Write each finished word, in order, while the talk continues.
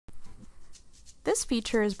This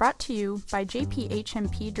feature is brought to you by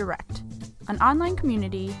JPHMP Direct, an online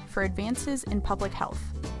community for advances in public health.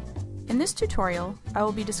 In this tutorial, I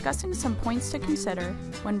will be discussing some points to consider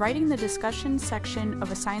when writing the discussion section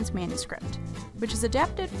of a science manuscript, which is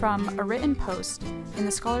adapted from a written post in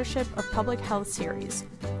the Scholarship of Public Health series,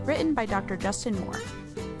 written by Dr. Justin Moore,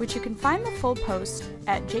 which you can find the full post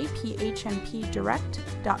at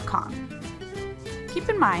jphmpdirect.com. Keep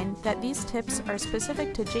in mind that these tips are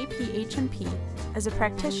specific to JPHMP as a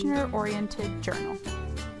practitioner-oriented journal.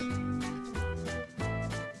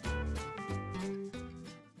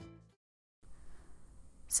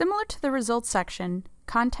 Similar to the results section,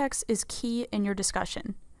 context is key in your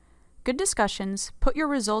discussion. Good discussions put your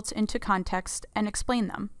results into context and explain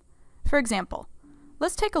them. For example,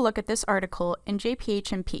 let's take a look at this article in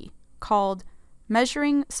JPHMP called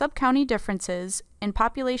Measuring Sub-County Differences in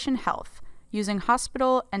Population Health Using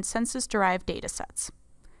Hospital and Census-Derived Datasets.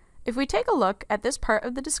 If we take a look at this part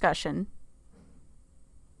of the discussion,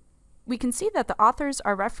 we can see that the authors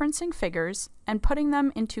are referencing figures and putting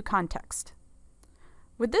them into context.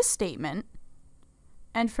 With this statement,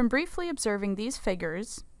 and from briefly observing these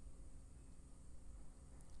figures,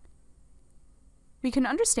 we can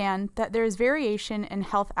understand that there is variation in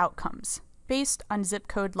health outcomes based on zip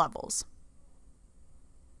code levels.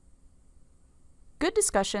 Good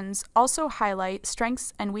discussions also highlight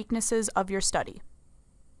strengths and weaknesses of your study.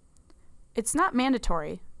 It's not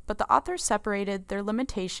mandatory, but the authors separated their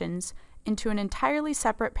limitations into an entirely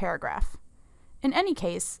separate paragraph. In any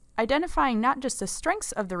case, identifying not just the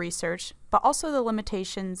strengths of the research, but also the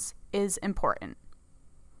limitations is important.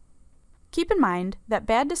 Keep in mind that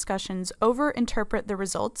bad discussions over-interpret the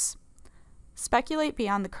results, speculate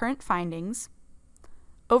beyond the current findings,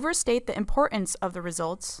 overstate the importance of the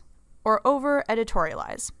results, or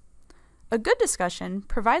over-editorialize. A good discussion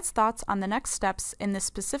provides thoughts on the next steps in the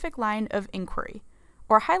specific line of inquiry,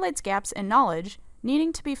 or highlights gaps in knowledge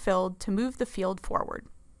needing to be filled to move the field forward.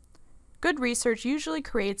 Good research usually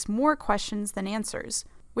creates more questions than answers,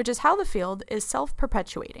 which is how the field is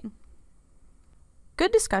self-perpetuating.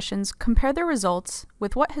 Good discussions compare their results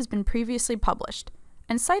with what has been previously published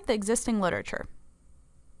and cite the existing literature.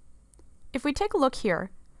 If we take a look here,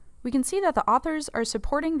 we can see that the authors are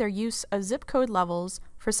supporting their use of zip code levels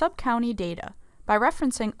for sub-county data by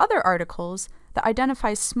referencing other articles that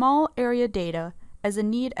identify small area data as a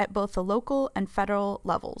need at both the local and federal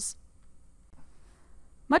levels.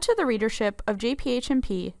 Much of the readership of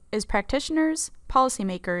JPHMP is practitioners,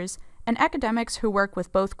 policymakers, and academics who work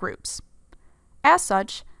with both groups. As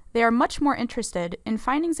such, they are much more interested in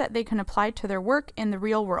findings that they can apply to their work in the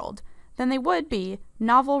real world than they would be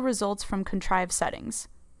novel results from contrived settings.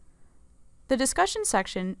 The discussion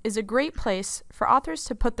section is a great place for authors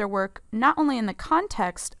to put their work not only in the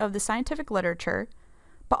context of the scientific literature,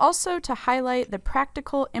 but also to highlight the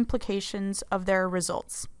practical implications of their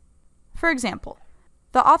results. For example,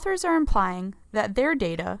 the authors are implying that their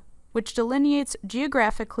data, which delineates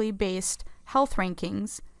geographically based health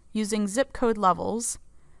rankings using zip code levels,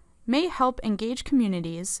 may help engage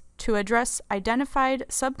communities to address identified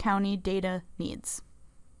sub-county data needs.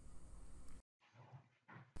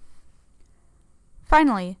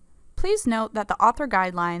 Finally, please note that the author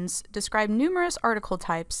guidelines describe numerous article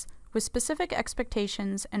types with specific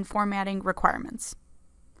expectations and formatting requirements.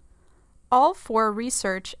 All 4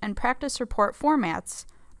 research and practice report formats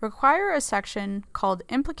require a section called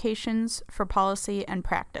Implications for Policy and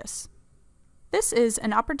Practice. This is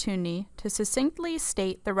an opportunity to succinctly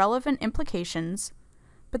state the relevant implications,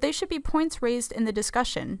 but they should be points raised in the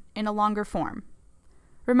discussion in a longer form.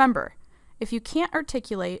 Remember, if you can't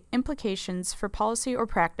articulate implications for policy or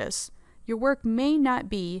practice, your work may not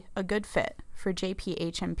be a good fit for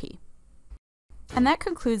JPHMP. And that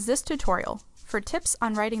concludes this tutorial for tips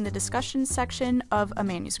on writing the discussion section of a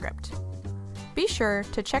manuscript. Be sure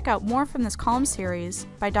to check out more from this column series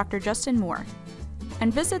by Dr. Justin Moore,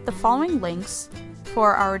 and visit the following links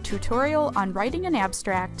for our tutorial on writing an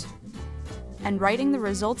abstract and writing the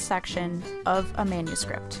results section of a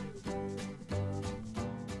manuscript.